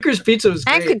Licorice Pizza was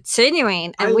And great.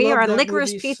 continuing, and I we love are on that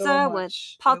Licorice movie Pizza so with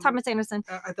much. Paul Thomas Anderson.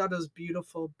 I thought it was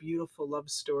beautiful, beautiful love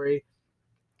story.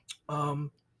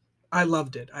 I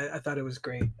loved it. I thought it was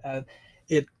great.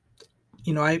 It,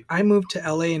 I moved to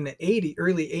LA in the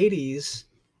early 80s,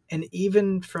 and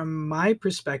even from my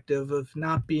perspective of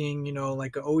not being,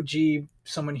 like an OG,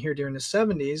 someone here during the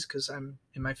 70s, because I'm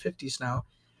in my 50s now,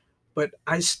 but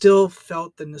I still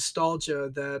felt the nostalgia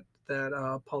that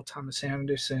Paul Thomas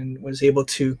Anderson was able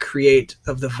to create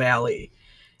of the Valley.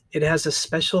 It has a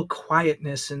special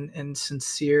quietness and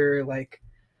sincere, like,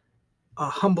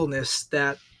 humbleness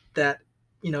that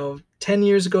 10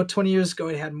 years ago, 20 years ago,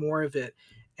 it had more of it.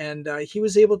 And he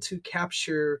was able to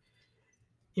capture,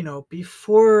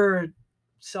 before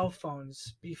cell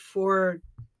phones, before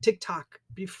TikTok,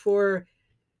 before,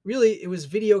 really, it was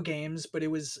video games, but it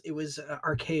was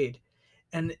arcade,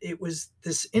 and it was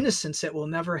this innocence that we'll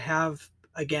never have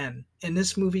again. And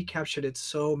this movie captured it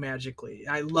so magically.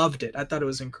 I loved it. I thought it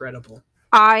was incredible.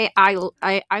 I'm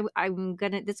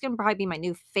gonna. This is gonna probably be my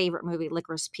new favorite movie,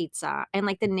 Licorice Pizza, and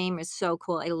like the name is so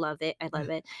cool. I love it. I love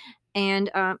it.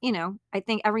 And I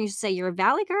think everyone used to say you're a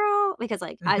Valley Girl because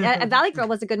like a Valley Girl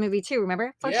was a good movie too.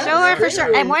 Remember? For Yeah, sure, for great sure.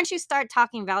 movie. And once you start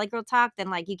talking Valley Girl talk, then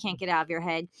like you can't get out of your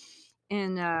head.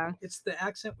 And It's the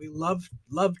accent we love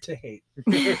to hate.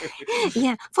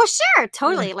 yeah, for sure,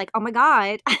 totally. Like, oh my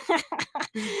god.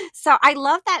 So I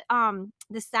love that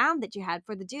the sound that you had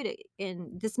for the dude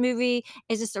in this movie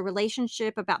is just a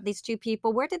relationship about these two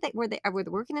people. Where did they were they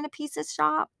working in a pizza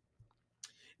shop?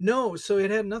 No, so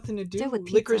it had nothing to Do do. with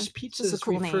pizza. Licorice It's Pizza just a is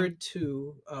cool referred name.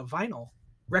 to vinyl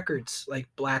records, like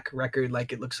black record,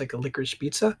 like it looks like a licorice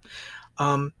pizza.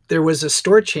 There was a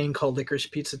store chain called Licorice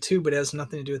Pizza too, but it has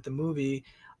nothing to do with the movie.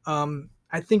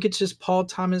 I think it's just Paul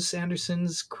Thomas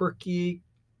Anderson's quirky,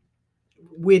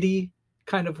 witty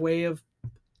kind of way of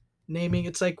naming.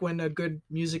 It's like when a good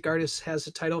music artist has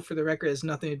a title for the record, it has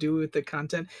nothing to do with the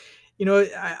content.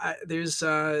 There's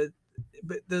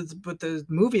but the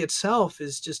movie itself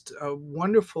is just a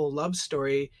wonderful love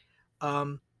story,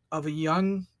 of a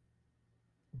young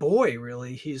boy.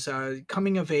 Really, he's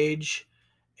coming of age,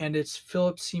 and it's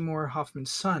Philip Seymour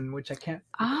Hoffman's son, which I can't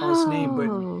recall his name, but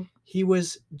Oh, he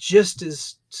was just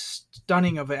as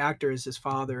stunning of an actor as his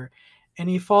father, and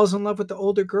he falls in love with the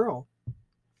older girl,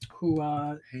 who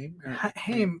Haim,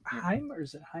 or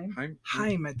is it Haim?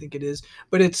 Haim, I think it is.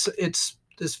 But it's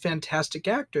this fantastic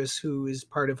actress who is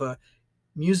part of a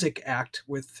music act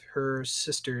with her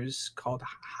sisters called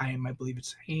Haim. I believe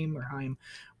it's Haim or Haim.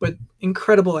 But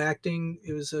incredible acting.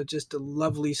 It was just a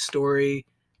lovely story.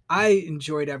 I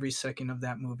enjoyed every second of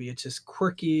that movie. It's just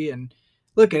quirky, and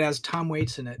look, it has Tom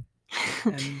Waits in it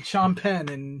and Sean Penn,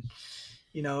 and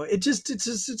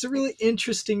it's a really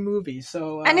interesting movie.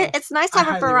 So and it's nice to I have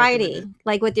a highly recommend variety, it.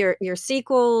 like with your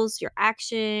sequels, your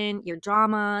action, your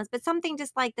dramas, but something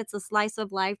just like that's a slice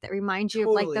of life that reminds you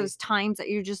of like Totally. those times that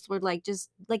you just were like, just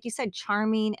like you said,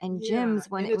 charming and Yeah, gems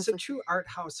when and it it's was a like, true art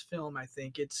house film. I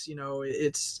think it's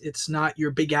not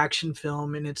your big action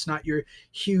film, and it's not your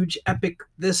huge epic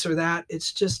this or that.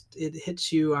 It's just, it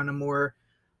hits you on a more,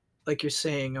 like you're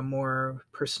saying, a more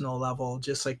personal level,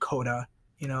 just like Coda.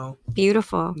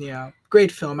 beautiful. Yeah,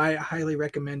 great film. I highly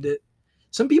recommend it.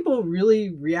 Some people really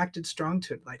reacted strong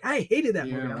to it. Like, I hated that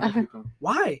movie. I'm like,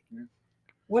 why? Yeah.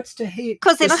 What's to hate?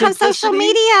 Because they The don't have social simplicity?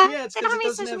 media. Yeah, it's They don't because have it any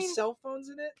doesn't social have media. cell phones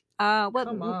in it. Well,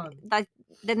 Come on. like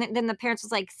then the parents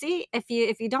was like, see, if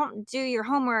you don't do your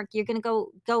homework, you're gonna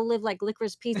go live like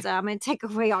Licorice Pizza. I'm gonna take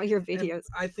away all your And videos.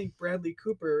 I think Bradley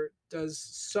Cooper does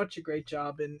such a great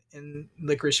job in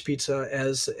Licorice Pizza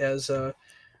as a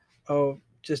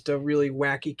just a really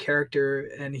wacky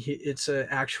character, and it's an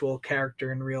actual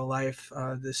character in real life.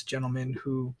 This gentleman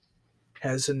who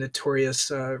has a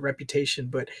notorious reputation,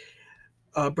 but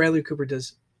Bradley Cooper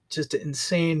does just an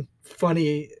insane,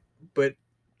 funny, but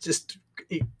just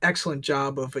excellent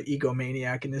job of an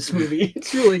egomaniac in this movie.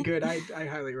 It's really good. I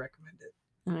highly recommend it.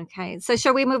 Okay, so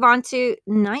shall we move on to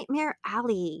Nightmare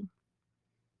Alley?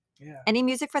 Yeah. Any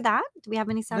music for that? Do we have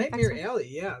any sound Nightmare effects? Alley.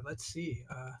 Yeah. Let's see.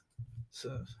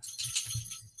 So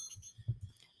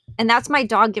And that's my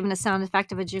dog giving a sound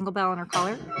effect of a jingle bell on her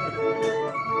collar.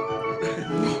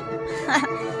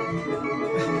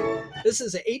 this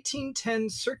is an 1810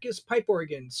 circus pipe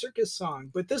organ circus song,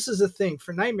 but this is a thing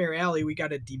for Nightmare Alley. We got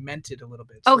to dement it a little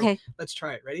bit. So Okay. let's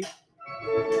try it. Ready?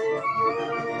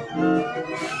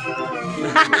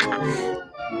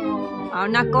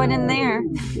 I'm not going in there.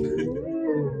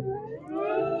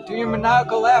 Do your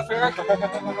maniacal laugh, Eric.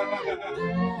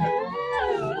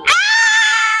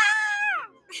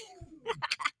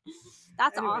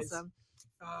 That's Anyways, awesome.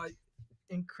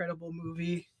 Incredible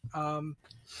movie.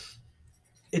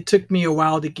 it took me a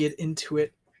while to get into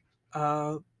it,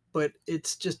 uh, but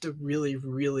it's just a really,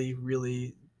 really,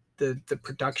 really the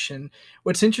production.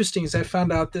 What's interesting is I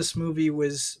found out this movie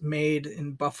was made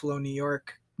in Buffalo, New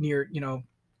York, near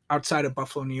outside of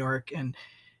Buffalo, New York, and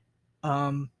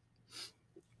um,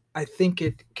 I think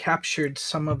it captured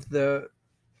some of the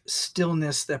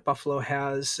stillness that Buffalo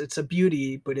has. It's a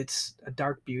beauty, but it's a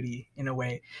dark beauty in a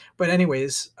way. But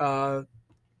anyways,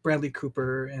 Bradley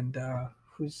Cooper and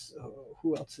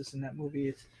who else is in that movie?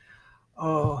 It's,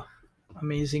 oh,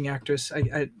 amazing actress.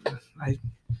 I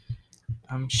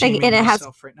I'm Like, shaming and it has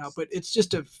myself right now, but it's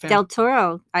just a Del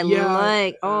Toro. I yeah.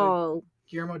 like. Oh,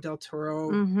 Guillermo del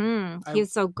Toro. mm-hmm. I He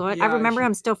was so good. I yeah remember he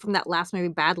him still from that last movie,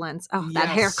 Badlands. Oh, that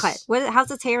haircut. yes What? How's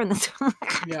his hair in this?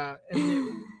 yeah, and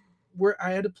we're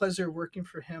I had the pleasure of working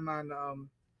for him on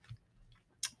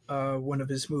one of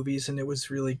his movies, and it was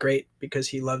really great because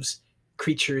he loves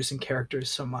creatures and characters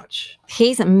so much.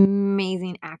 He's an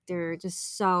amazing actor,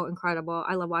 just so incredible.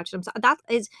 I love watching him. So that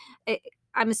is, it,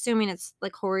 I'm assuming it's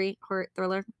like horror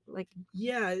thriller. Like,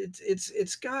 Yeah,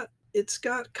 it's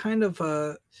got kind of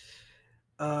a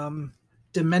um,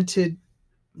 demented,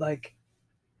 like,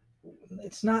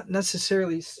 it's not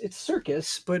necessarily it's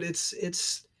circus, but it's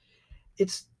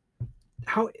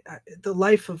how the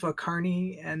life of a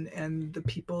carny and the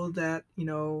people that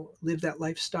live that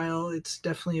lifestyle. It's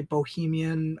definitely a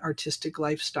bohemian artistic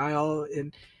lifestyle,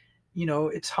 and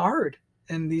it's hard,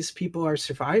 and these people are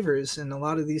survivors, and a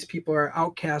lot of these people are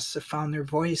outcasts that found their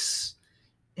voice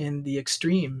in the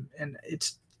extreme. And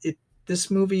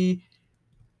this movie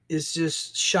is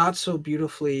just shot so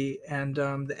beautifully, and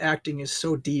the acting is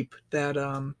so deep that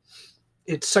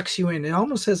it sucks you in. It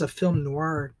almost has a film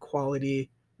noir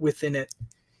quality within it.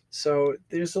 So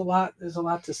there's a lot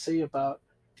to say about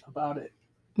it.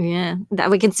 yeah,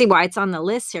 that we can see why it's on the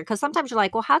list here. Because sometimes you're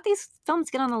like, well, how these films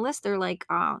get on the list? They're like,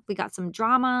 we got some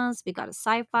dramas, we got a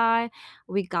sci-fi,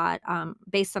 we got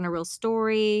based on a real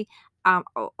story, in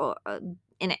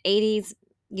the '80s.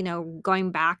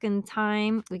 Going back in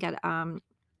time, we got a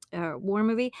war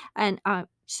movie. And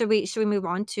should we move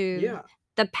on to Yeah,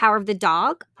 The Power of the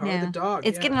Dog? Power of the Yeah, Dog.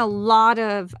 it's getting Yeah, a lot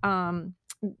of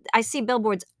I see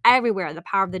billboards everywhere. The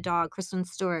Power of the Dog, Kristen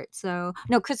Stewart. So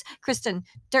no, Kristen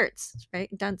Dunst,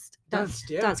 right? Dunst.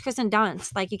 Yeah, Kristen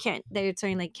Dunst. Like, you can't. They're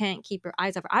saying they can't keep her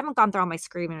eyes off her. I haven't gone through all my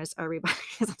screeners, everybody,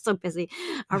 because I'm so busy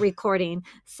recording.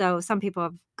 So some people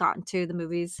have gotten to the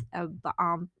movies,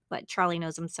 but Charlie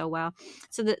knows them so well.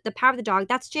 So the Power of the Dog.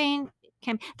 That's Jane.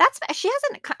 That's she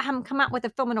hasn't come out with a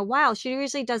film in a while. She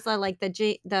usually does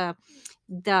the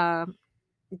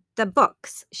the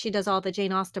books. She does all the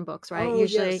Jane Austen books, right? oh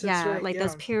Usually, yes, that's yeah, right. like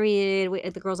those Yeah,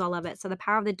 period. The girls all love it. So The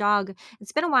Power of the Dog.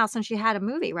 It's been a while since she had a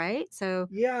movie, right? So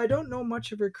yeah, I don't know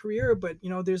much of her career, but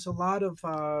there's a lot of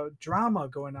drama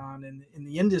going on in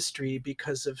the industry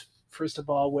because of, first of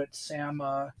all, what Sam,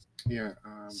 Yeah.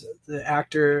 the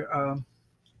actor,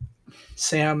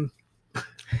 Sam.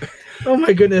 Oh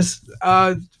my goodness,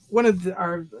 one of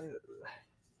our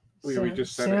We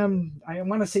just said it. Sam. I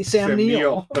want to say Sam, Sam Neill,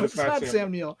 Neill, but it's it's not not Sam.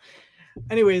 Sam Neill.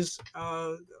 Anyways,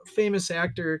 famous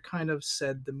actor kind of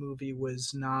said the movie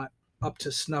was not up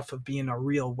to snuff of being a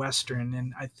real Western,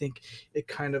 and I think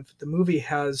the movie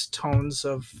has tones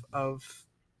of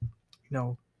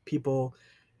people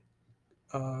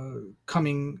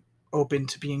coming open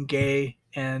to being gay,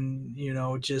 and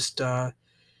just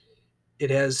it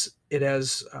has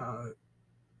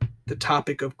the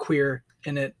topic of queer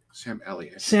in it. Sam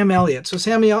Elliott. Sam Elliott. So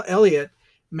Samuel Elliott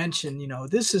mentioned,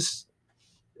 this is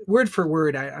word for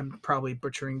word. I'm probably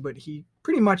butchering, but he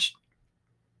pretty much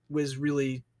was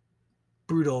really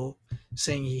brutal,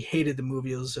 saying he hated the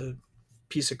movie. It was a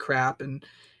piece of crap, and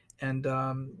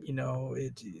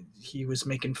he was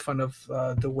making fun of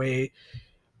the way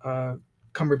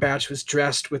Cumberbatch was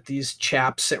dressed with these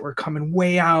chaps that were coming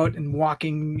way out and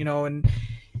walking,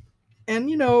 and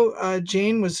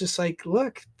Jane was just like,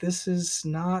 look, this is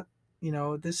not,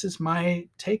 this is my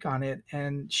take on it.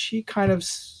 And she kind of,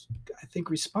 I think,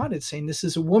 responded saying, this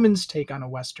is a woman's take on a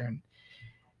Western.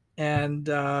 And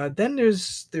then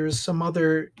there's some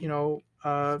other,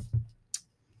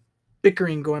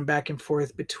 bickering going back and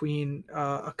forth between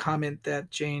a comment that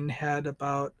Jane had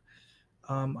about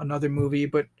another movie.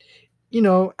 But,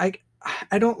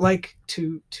 I don't like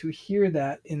to hear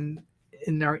that in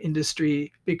our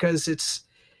industry, because it's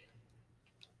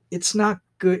not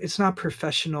good. It's not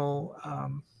professional.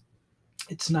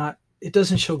 It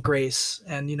doesn't show grace.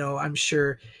 And I'm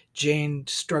sure Jane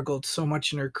struggled so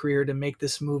much in her career to make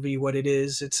this movie what it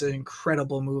is. It's an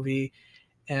incredible movie,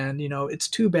 and it's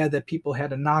too bad that people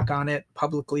had a knock on it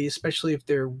publicly, especially if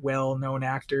they're well-known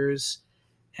actors,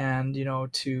 and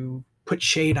to put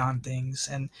shade on things,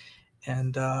 and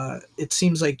it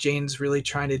seems like Jane's really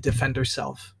trying to defend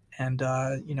herself, and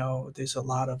there's a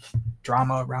lot of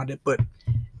drama around it, but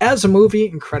as a movie,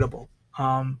 incredible.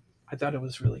 I thought it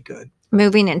was really good.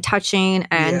 Moving and touching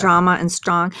and drama and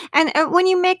strong. And when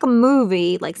you make a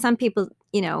movie, like some people,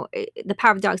 The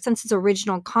Power of the Dog, since its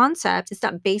original concept, it's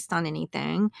not based on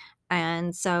anything.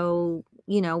 And so,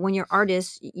 when you're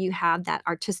artists, you have that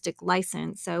artistic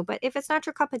license. So, but if it's not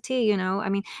your cup of tea, I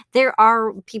mean, there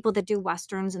are people that do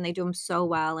Westerns and they do them so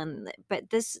well. But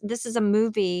this is a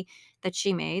movie that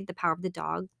she made, The Power of the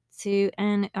Dog.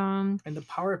 And the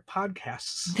power of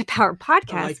podcasts. The power of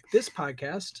podcasts. Like this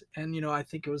podcast, and I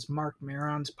think it was Mark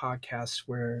Maron's podcast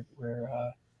where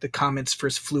the comments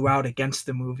first flew out against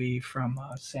the movie from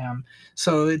Sam.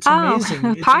 So it's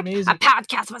amazing. It's amazing. A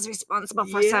podcast was responsible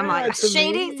for some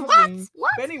shady. What?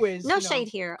 But anyways, no shade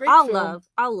here. All love.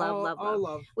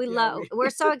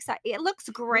 We're so excited. It looks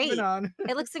great. Moving on.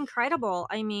 It looks incredible.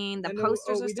 I mean, the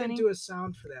posters are we stunning. didn't do a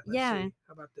sound for that. Let's see.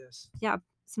 How about this? Yeah.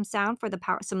 Some sound for the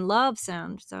power, some love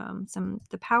sound, some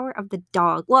the power of the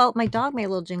dog. Well, my dog made a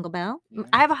little jingle bell. Yeah.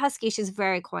 I have a husky. She's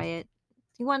very quiet.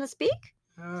 You want to speak?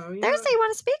 Thursday, you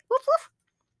want to speak? Woof woof.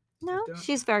 No,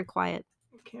 she's very quiet.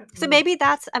 So maybe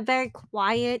that's a very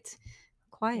quiet.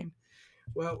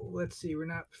 Well, let's see. We're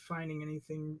not finding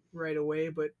anything right away,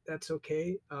 but that's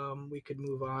okay. We could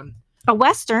move on. A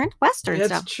Western That's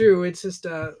stuff. True. It's just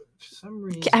for some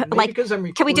reason, because I'm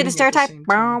recording. Can we do the stereotype? Like,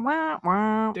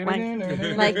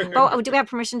 do we have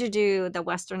permission to do the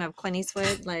Western of Clint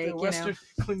Eastwood? Like, Clint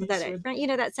Eastwood.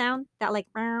 That sound? That like,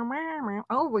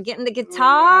 oh, we're getting the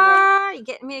guitar. You're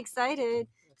getting me excited.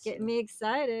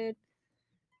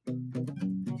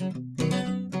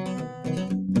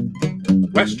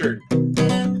 Western.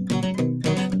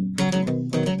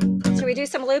 Should we do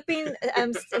some looping?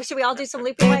 Should we all do some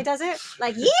looping when he does it?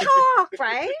 Like, yeehaw,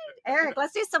 right? Eric,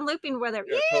 let's do some looping with it.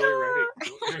 Yeah, totally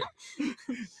ready.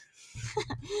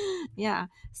 Yeah.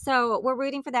 So we're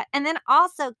rooting for that. And then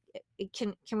also,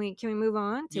 can we move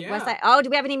on to West Side? Oh, do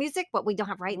we have any music? But we don't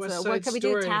have rights. So what could we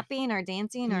do? Tapping or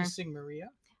dancing? Can you sing Maria?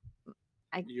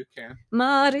 You can.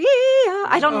 Maria.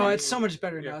 I don't know. Oh, it's so much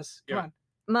better than us. Come on.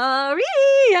 Maria.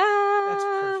 That's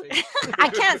perfect. I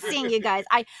can't sing, you guys.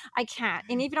 I can't.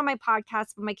 And even on my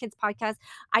podcast, my kids' podcast,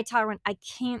 I tell everyone I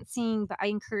can't sing, but I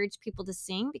encourage people to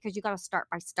sing because you got to start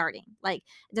by starting. Like,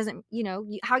 it doesn't,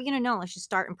 how are you going to know unless you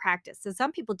start and practice? So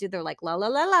some people do their like la la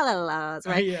la la la la's,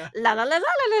 right? La la la la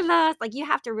la la la. Like, you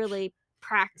have to really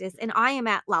practice. And I am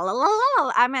at la la la la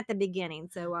la. I'm at the beginning.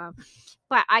 So,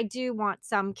 but I do want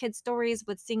some kid stories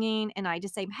with singing, and I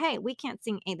just say, hey, we can't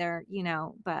sing either,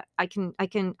 but I can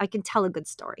tell a good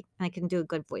story, and I can do a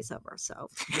good voiceover. So,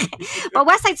 but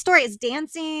West Side Story is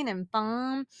dancing and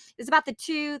fun. It's about the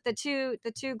two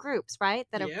groups, right,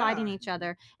 that are fighting each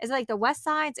other. It's like the West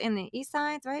Sides and the East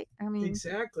Sides, right? I mean,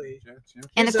 exactly.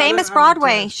 And the famous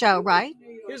Broadway show, right?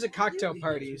 Here's a cocktail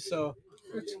party, so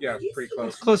it's pretty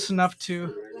close. Close enough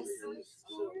to.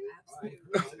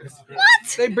 What?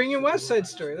 They bring in West Side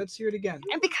Story. Let's hear it again.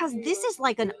 And because this is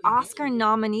like an Oscar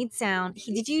nominee sound.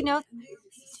 Did you hear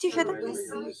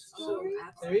that?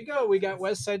 There you go. We got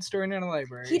West Side Story in a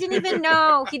library. He didn't even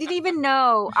know.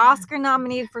 Oscar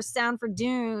nominated for sound for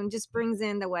Dune just brings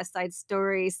in the West Side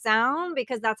Story sound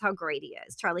because that's how great he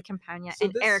is. Charlie Campagna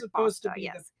and Eric Bosca.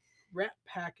 Yes. Rat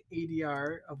Pack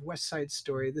ADR of West Side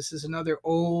Story. This is another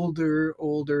older,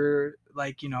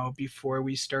 like, before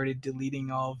we started deleting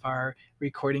all of our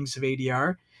recordings of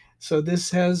ADR. So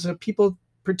this has people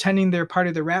pretending they're part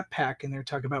of the Rat Pack, and they're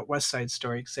talking about West Side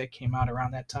Story because that came out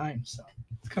around that time. So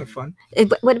it's kind of fun.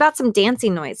 What about some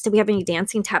dancing noise? Do we have any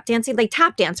tap dancing? Like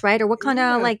tap dance, right? Or what kind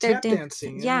of like tap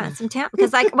dancing? Yeah, some tap,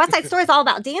 because like West Side Story is all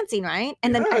about dancing, right?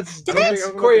 And then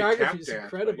choreography is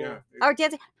incredible. Or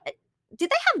dancing. Did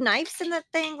they have knives in the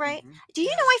thing, right? Mm-hmm. Do you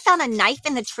know I found a knife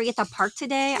in the tree at the park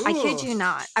today? Ooh. I kid you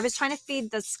not. I was trying to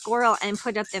feed the squirrel and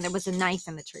put it up there. And there was a knife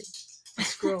in the tree.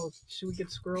 Squirrels. Should we get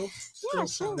squirrels? Yeah,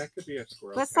 sure. That could be a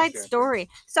squirrel. West Side Story.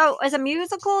 So as a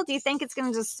musical, do you think it's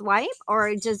going to just swipe,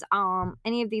 or does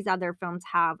any of these other films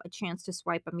have a chance to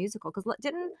swipe a musical? Because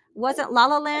wasn't La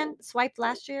La Land swiped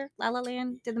last year? La La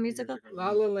Land did the musical?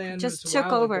 La La Land just took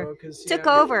over. Took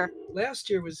over. Last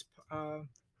year was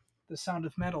The Sound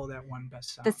of Metal that won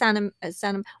Best Sound. The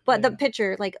Sound of, but the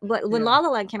picture, like when La La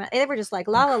Land came out, they were just like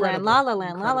La La Land, La La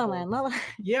Land, La La Land, La La Land.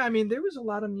 Yeah, I mean, there was a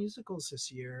lot of musicals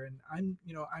this year, and I'm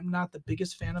not the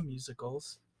biggest fan of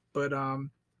musicals, but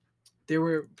there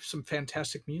were some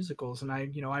fantastic musicals, and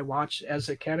I watched as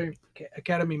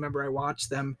Academy member, I watched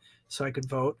them so I could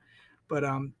vote, but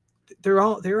they're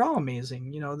all amazing.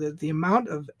 The amount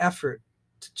of effort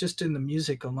just in the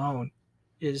music alone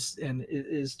is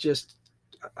just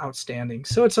outstanding.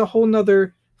 So it's a whole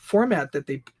nother format that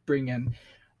they bring in.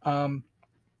 I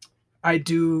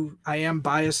am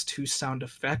biased to sound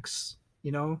effects,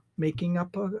 making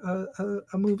up a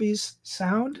movie's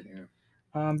sound.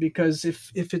 Yeah. Because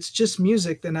if it's just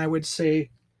music, then I would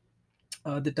say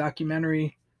the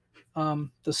documentary,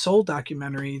 the Soul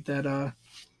documentary that A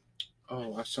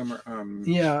summer.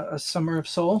 A Summer of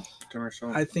Soul. Summer of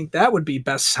Soul. I think that would be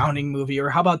best sounding movie. Or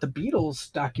how about the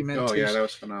Beatles documentary? Oh yeah, that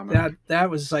was phenomenal. That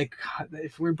was like,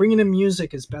 if we're bringing in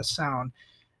music as best sound,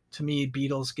 to me,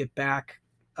 Beatles Get Back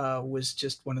was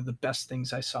just one of the best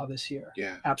things I saw this year.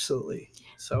 Yeah, absolutely.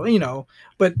 So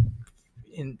but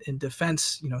in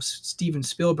defense, Steven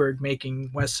Spielberg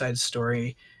making West Side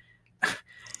Story,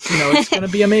 it's going to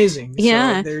be amazing.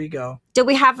 Yeah. So there you go. Do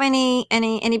we have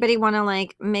anybody want to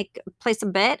like place a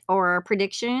bet or a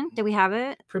prediction? Do we have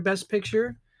it for Best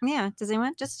Picture? Yeah. Does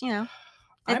anyone just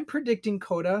I'm predicting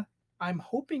Coda. I'm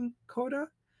hoping Coda.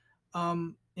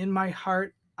 In my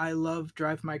heart, I love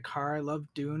Drive My Car. I love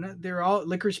Dune. They're all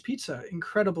Licorice Pizza,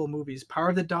 incredible movies. Power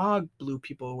of the Dog blew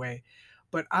people away,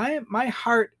 but my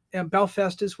heart, and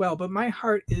Belfast as well. But my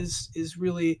heart is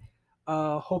really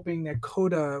hoping that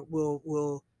Coda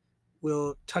will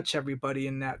touch everybody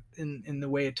in the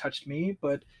way it touched me.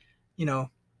 But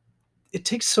it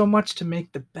takes so much to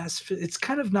make the best. It's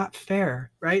kind of not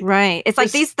fair, right? Right. It's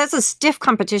like that's a stiff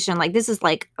competition. Like this is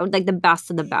like the best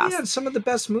of the best. Yeah, some of the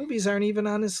best movies aren't even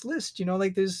on this list.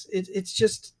 Like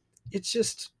it's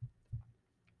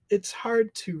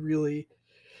hard to really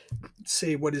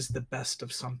say what is the best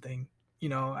of something.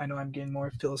 I know I'm getting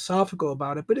more philosophical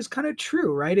about it, but it's kind of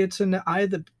true, right? It's in the eye of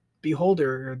the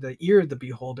beholder or the ear of the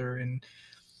beholder, and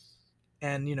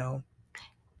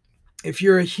if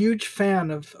you're a huge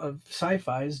fan of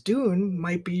sci-fi's, Dune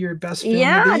might be your best film of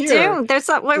the year. Dune. There's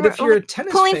if you're a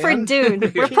tennis pulling fan, for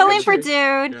Dune. We're pulling for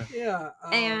Dune. Yeah.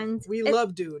 And we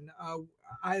love Dune.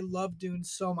 I love Dune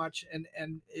so much, and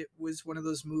it was one of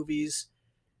those movies.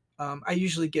 I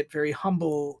usually get very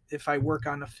humble if I work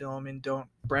on a film and don't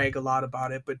brag a lot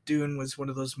about it, but Dune was one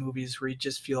of those movies where you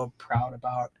just feel proud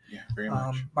about. Yeah, very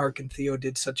much. Mark and Theo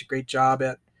did such a great job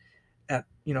at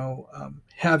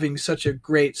having such a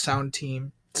great sound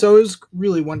team. So it was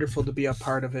really wonderful to be a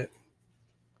part of it.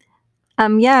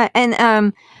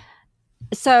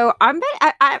 So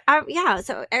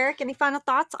So Eric, any final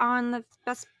thoughts on the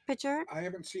Best Picture? I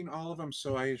haven't seen all of them,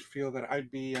 so I feel that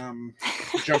I'd be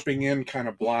jumping in kind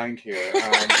of blind here.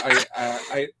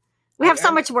 We have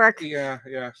so much work. Yeah.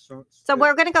 So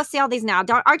we're gonna go see all these now.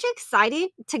 Aren't you excited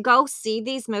to go see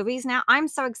these movies now? I'm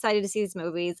so excited to see these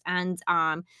movies, and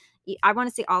I want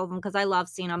to see all of them because I love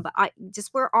seeing them. But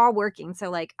we're all working, so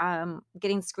like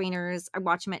getting screeners. I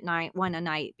watch them at night, one a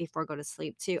night before I go to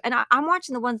sleep too. And I'm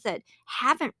watching the ones that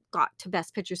haven't got to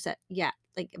Best Picture set yet,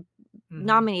 like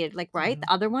nominated, like right,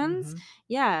 the other ones.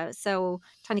 Yeah, so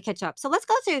trying to catch up. So let's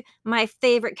go to my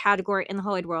favorite category in the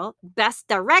whole wide world, Best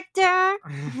Director.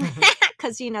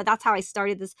 Because that's how I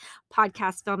started this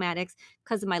podcast, Film Addicts,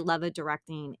 because of my love of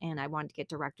directing, and I wanted to get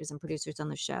directors and producers on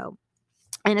the show.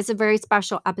 And it's a very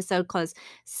special episode because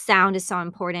sound is so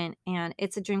important, and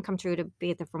it's a dream come true to be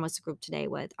at the Formosa Group today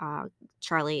with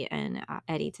Charlie and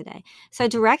Eddie today. So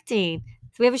directing,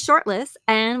 so we have a short list,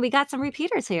 and we got some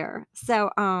repeaters here. So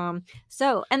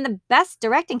in the Best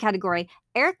Directing category,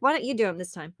 Eric, why don't you do them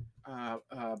this time?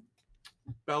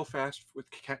 Belfast with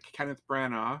Kenneth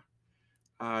Branagh.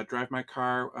 Drive My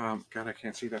Car. God, I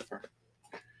can't see that far.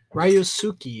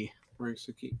 Ryosuke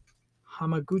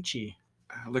Hamaguchi.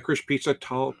 Licorice Pizza,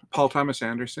 Paul Thomas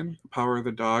Anderson. Power of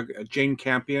the Dog, Jane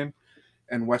Campion,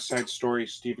 and West Side Story,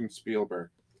 Steven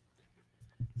Spielberg.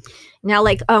 Now,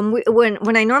 like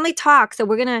when I normally talk, so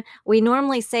we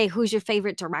normally say who's your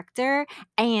favorite director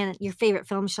and your favorite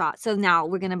film shot. So now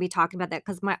we're gonna be talking about that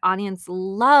because my audience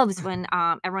loves when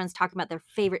everyone's talking about their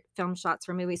favorite film shots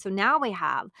for movies. So now we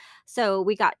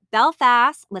got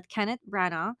Belfast with Kenneth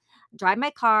Branagh, Drive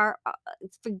My Car.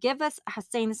 Forgive us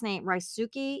saying this name,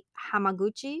 Ryosuke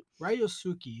Hamaguchi.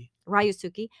 Hamaguchi.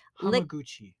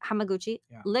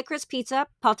 Yeah. Licorice Pizza,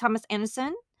 Paul Thomas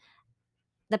Anderson.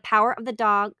 The Power of the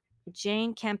Dog,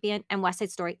 Jane Campion, and West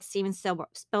Side Story, Steven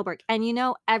Spielberg. And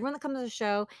everyone that comes to the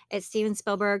show, it's Steven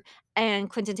Spielberg and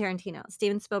Quentin Tarantino.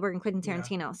 Steven Spielberg and Quentin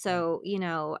Tarantino. Yeah. So,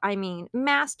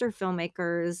 master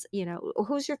filmmakers,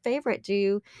 who's your favorite? Do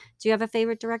you have a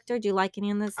favorite director? Do you like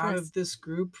any on this list? Out of this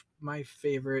group, my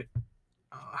favorite,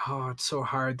 it's so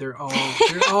hard. They're all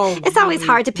it's really always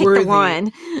hard to pick the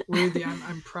one. Worthy.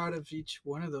 I'm proud of each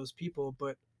one of those people,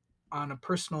 but on a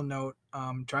personal note,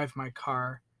 Drive My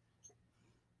Car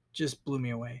just blew me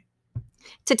away.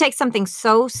 To take something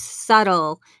so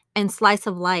subtle and slice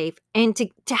of life, and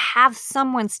to have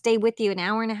someone stay with you an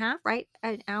hour and a half, right?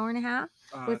 An hour and a half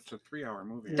with It's a 3-hour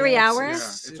movie. 3 Yeah,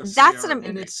 hours. It's a That's 3-hour an and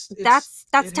movie. it's that's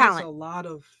it has a talent. lot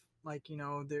of, like,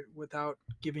 there, without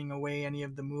giving away any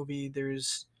of the movie,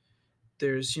 there's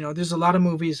there's a lot of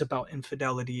movies about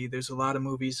infidelity, there's a lot of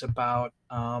movies about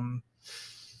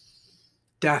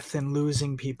death and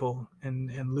losing people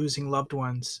and losing loved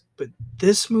ones, but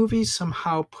this movie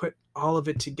somehow put all of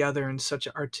it together in such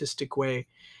an artistic way.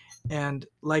 And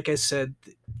like I said,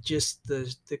 just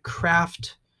the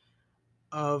craft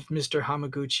of Mr.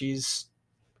 Hamaguchi's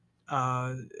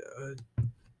uh,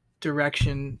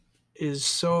 direction is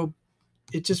so,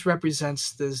 it just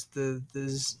represents this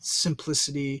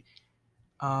simplicity,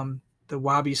 the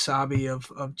wabi sabi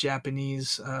of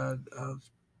Japanese, of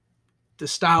the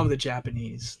style of the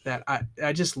Japanese, that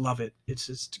I just love it. It's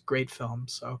just a great film.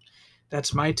 So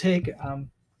that's my take.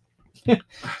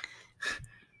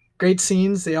 Great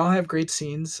scenes. They all have great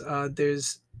scenes.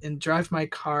 There's in Drive My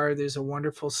Car, there's a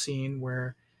wonderful scene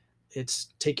where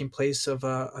it's taking place of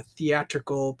a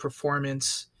theatrical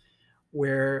performance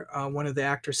where one of the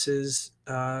actresses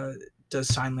does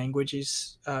sign language.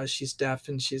 She's deaf,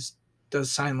 and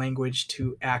does sign language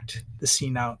to act the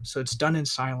scene out. So it's done in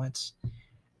silence,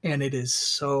 and it is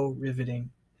so riveting.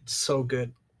 It's so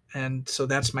good, and so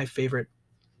that's my favorite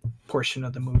portion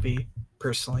of the movie,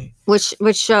 personally. Which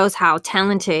shows how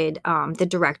talented the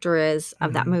director is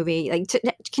of that Mhm. movie. Like,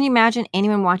 can you imagine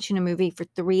anyone watching a movie for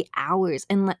 3 hours?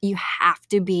 And you have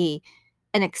to be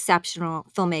an exceptional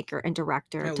filmmaker and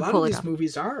director Yeah, a to lot pull of it these off.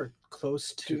 movies are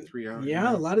close To to 3 hours.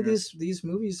 yeah, a lot of Yeah. these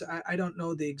movies, I don't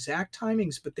know the exact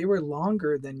timings, but they were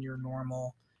longer than your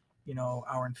normal,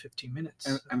 hour and 15 minutes.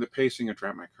 And the pacing of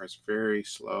Drive My Car is very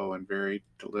slow and very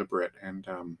deliberate, and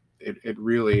it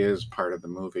really is part of the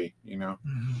movie. Mhm.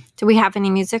 Do we have any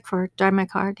music for Drive My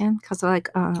Car again? Because we're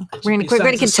gonna Besides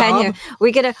the continue.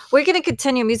 sob? We're gonna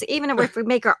continue music, even if we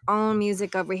make our own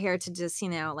music over here to just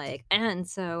and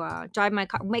so Drive My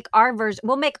Car. Make our version.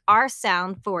 We'll make our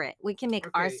sound for it. We can make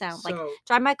our Okay, sound like so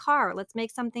Drive My Car. Let's make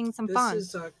some this fun.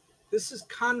 is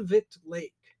Convict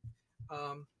Lake,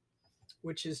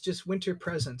 which is just Winter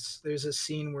Presents. There's a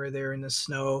scene where they're in the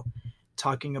snow,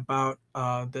 talking about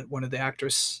that one of the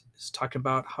actors is talking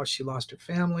about how she lost her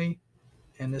family,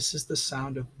 and this is the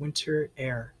sound of winter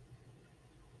air.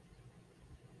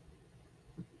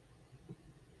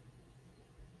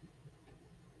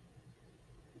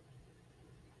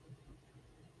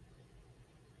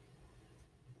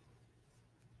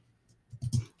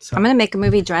 So I'm gonna make a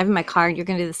movie driving my car, and you're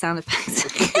gonna do the sound effects.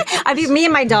 I mean, me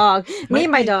and my dog.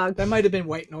 That might have been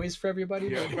white noise for everybody.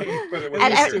 Yeah, but but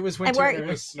it was and winter we're- air. It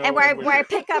was snow And where and I winter.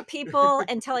 pick up people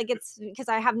until I because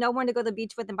I have no one to go to the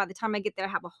beach with, and by the time I get there, I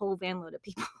have a whole van load of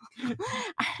people.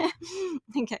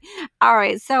 Okay, all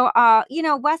right. So,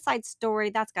 West Side Story.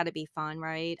 That's got to be fun,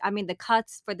 right? I mean, the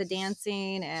cuts for the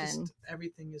dancing, and Just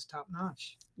everything is top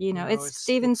notch. it's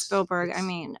Steven Spielberg. I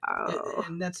mean,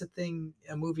 And that's the thing.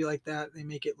 A movie like that, they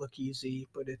make it look easy,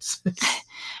 but it's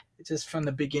just from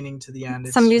the beginning to the end.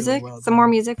 It's some really music, well some more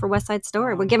done. music for West Side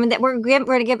Story. We're Um, giving that. We're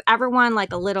gonna give everyone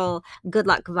like a little good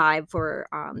luck vibe for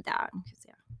that. 'Cause,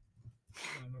 yeah.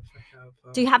 I don't know if I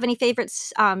have, Do you have any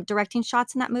favorites directing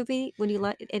shots in that movie? Would you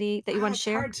like any that you want to it's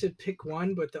share? hard to pick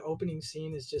one, but the opening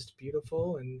scene is just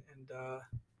beautiful. And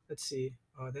let's see.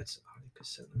 Oh, that's audio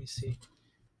cassette. Let me see.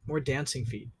 More dancing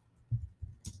feet.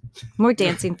 More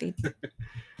dancing feet.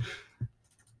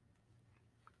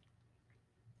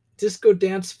 Disco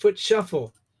dance foot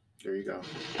shuffle. There you go.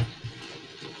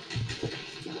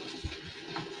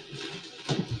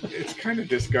 It's kind of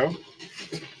disco.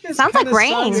 It Sounds like kinda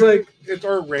rain. Sounds like It's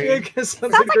our yeah, rain. it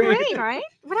sounds Sounds like rain. rain, right?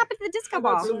 What happened to the disco How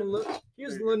about ball?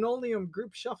 here's linoleum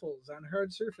group shuffles on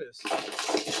hard surface.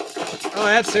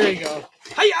 Oh, there you go.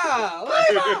 Hiya!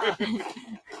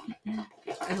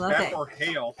 I love That it. or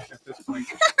hail at this point.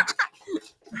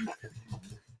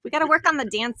 We got to work on the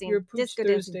dancing. Your pooch Disco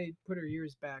dancing. Thursday put her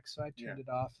ears back, so I turned it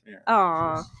off. Yeah.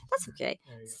 Oh, that's okay.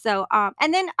 There you go. So,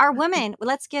 and then our women,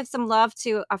 let's give some love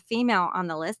to a female on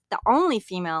the list, the only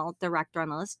female director on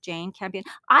the list, Jane Campion.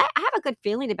 I have a good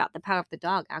feeling about The Power of the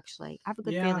Dog, actually. I have a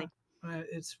good feeling.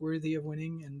 It's worthy of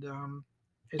winning, and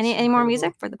it's Any more incredible.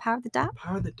 music for The Power of the Dog?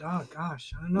 Power of the Dog.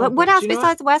 Gosh, I don't know. What but else you know what?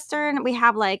 besides Western? We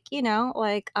have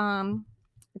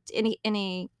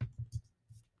any.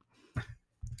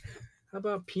 How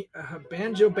about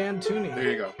Banjo Bantoonie?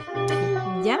 There you go.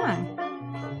 Yeah.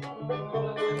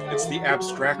 It's the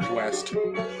abstract West.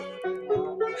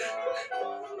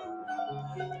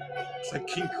 It's like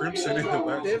King Crimson in the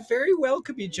West. That very well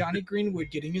could be Johnny Greenwood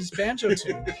getting his banjo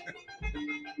tune.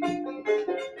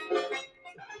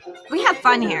 We have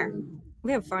fun here.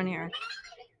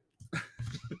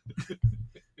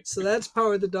 So that's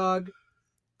Power the Dog.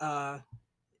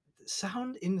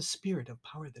 Sound in the spirit of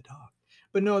Power the Dog.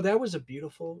 But no, that was a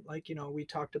beautiful, like, we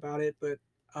talked about it, but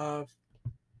I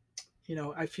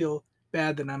feel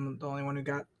bad that I'm the only one who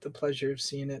got the pleasure of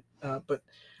seeing it. But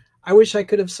I wish I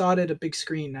could have saw it at a big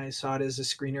screen. I saw it as a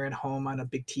screener at home on a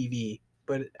big TV.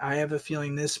 But I have a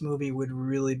feeling this movie would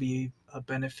really be a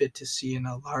benefit to see in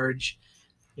a large.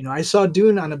 I saw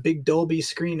Dune on a big Dolby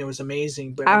screen. It was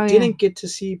amazing, but I didn't get to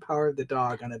see Power of the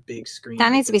Dog on a big screen.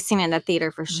 That needs to be seen in the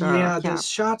theater for sure. Yeah, the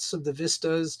shots of the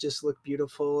vistas just look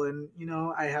beautiful, and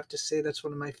I have to say that's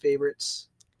one of my favorites.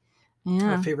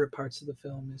 Yeah, my favorite parts of the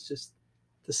film is just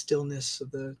the stillness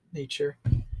of the nature.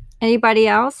 Anybody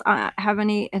else have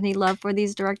any love for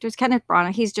these directors? Kenneth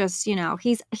Branagh, he's just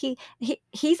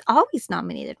he's always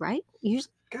nominated, right?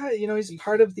 Usually. God, he's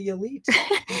part of the elite.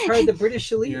 He's part of the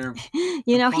British elite. Yeah.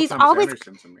 He's Thomas always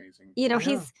Anderson's amazing.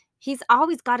 He's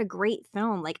always got a great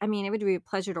film. Like, I mean, it would be a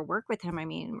pleasure to work with him. I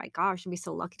mean, my gosh, I'd be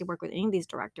so lucky to work with any of these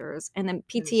directors. And then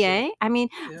PTA, I mean,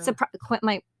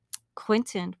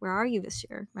 Quentin, where are you this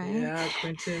year? Right? Yeah,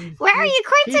 Quentin. Where are you,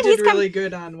 Quentin? He's really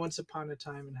good on Once Upon a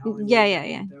Time in Hollywood.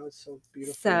 Yeah. That was so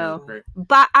beautiful. So,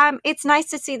 but it's nice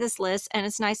to see this list, and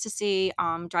it's nice to see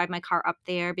Drive My Car up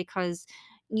there, because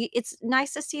it's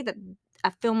nice to see that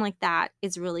a film like that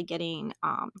is really getting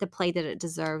the play that it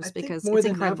deserves. Because more it's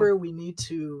than incredible. ever, we need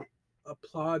to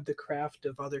applaud the craft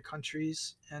of other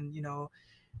countries, and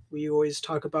we always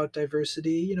talk about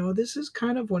diversity. This is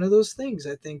kind of one of those things.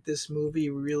 I think this movie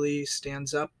really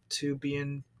stands up to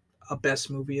being a best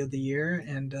movie of the year,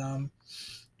 and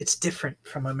it's different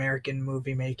from American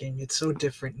movie making. It's so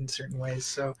different in certain ways.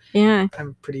 So yeah,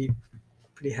 I'm pretty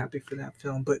happy for that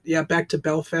film. But yeah, back to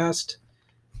Belfast.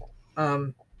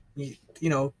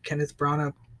 Kenneth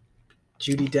Branagh,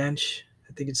 Judi Dench.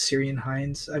 I think it's Syrian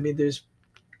Hines. I mean, there's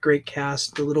great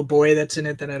cast. The little boy that's in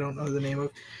it that I don't know the name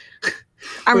of.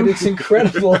 But it's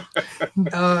incredible.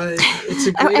 It's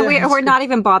a great. We're not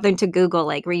even bothering to Google.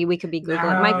 Like, we could be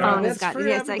Googling. My phone has got.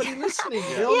 It's like listening.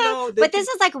 But this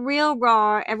is like real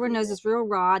raw. Everyone knows it's real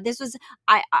raw. This was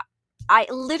I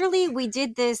literally, we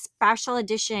did this special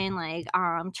edition. Like,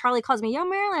 Charlie calls me, "Yo,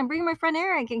 Marilyn, bring my friend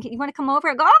Eric. You want to come over?"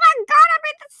 I go, "Oh my God, I'm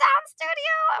at the sound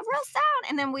studio, real sound."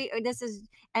 And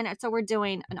then so we're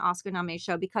doing an Oscar nominated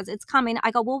show because it's coming.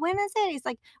 I go, "Well, when is it?" He's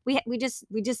like, we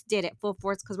just did it full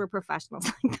force because we're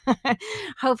professionals.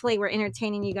 Hopefully we're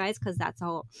entertaining you guys, because that's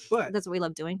what we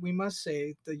love doing. We must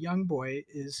say the young boy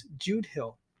is Jude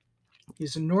Hill.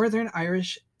 He's a Northern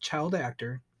Irish child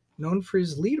actor known for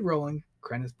his lead role in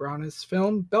Kenneth Branagh's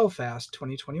film Belfast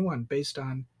 2021, based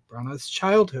on Branagh's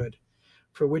childhood,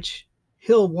 for which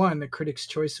Hill won the Critics'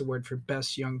 Choice Award for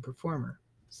Best Young Performer.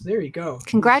 So there you go.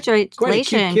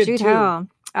 Congratulations, Jude Hill.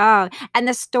 Oh, and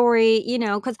the story,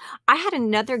 because I had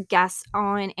another guest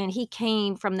on, and he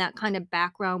came from that kind of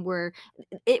background where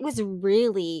it was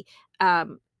really,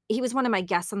 he was one of my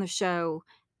guests on the show,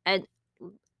 and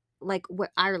like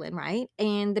Ireland, right?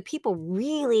 And the people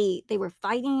really, they were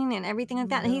fighting and everything like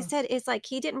that. And he said it's like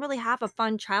he didn't really have a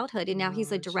fun childhood, and now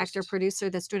he's a director, producer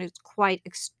that's doing it quite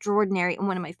extraordinary, and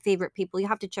one of my favorite people. You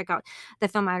have to check out the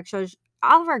film shows.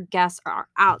 All of our guests are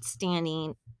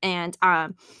outstanding, and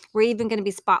we're even going to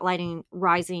be spotlighting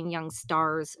rising young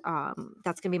stars.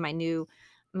 That's going to be my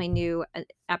new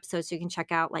episode, so you can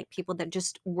check out like people that are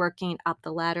just working up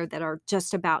the ladder, that are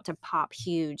just about to pop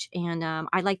huge. And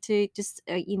I like to just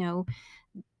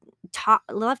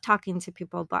love talking to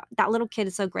people, but that little kid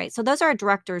is so great. So those are our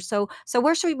directors. So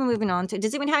where should we be moving on to?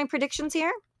 Does anyone have any predictions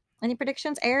here? Any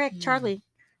predictions? Eric, Charlie,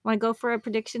 want to go for a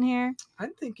prediction here?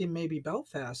 I'm thinking maybe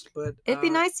Belfast, but it'd be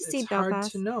nice to see Belfast. It's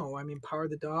hard to know. I mean, Power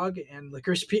the Dog and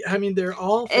Licorice Pizza. I mean, they're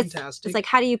all fantastic. It's like,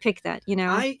 how do you pick that?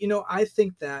 I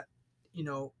think that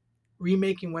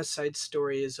remaking West Side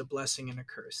Story is a blessing and a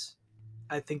curse.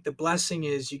 I think the blessing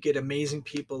is you get amazing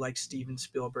people like Steven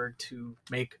Spielberg to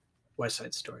make West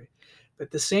Side Story. But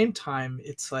at the same time,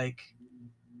 it's like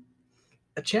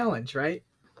a challenge, right?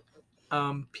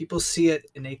 People see it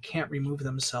and they can't remove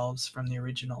themselves from the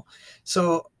original.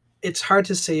 So it's hard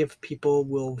to say if people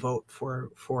will vote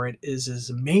for it is as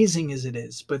amazing as it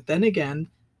is. But then again,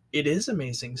 it is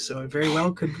amazing. So it very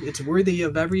well could, it's worthy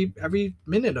of every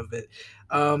minute of it.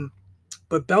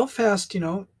 But Belfast,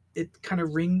 it kind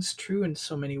of rings true in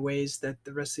so many ways that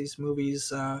the rest of these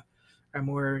movies are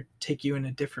more take you in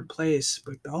a different place.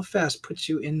 But Belfast puts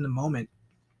you in that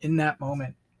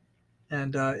moment.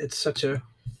 And it's such a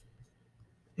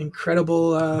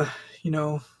incredible,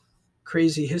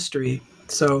 crazy history.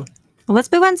 So well,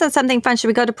 let's move on to something fun. Should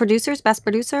we go to producers, best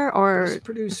producer, or best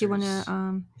producers? Do you want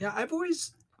to? Yeah,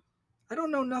 I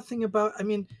don't know nothing about. I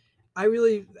mean, I'm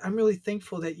really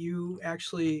thankful that you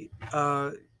actually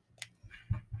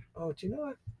Oh, do you know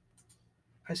what?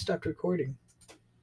 I stopped recording.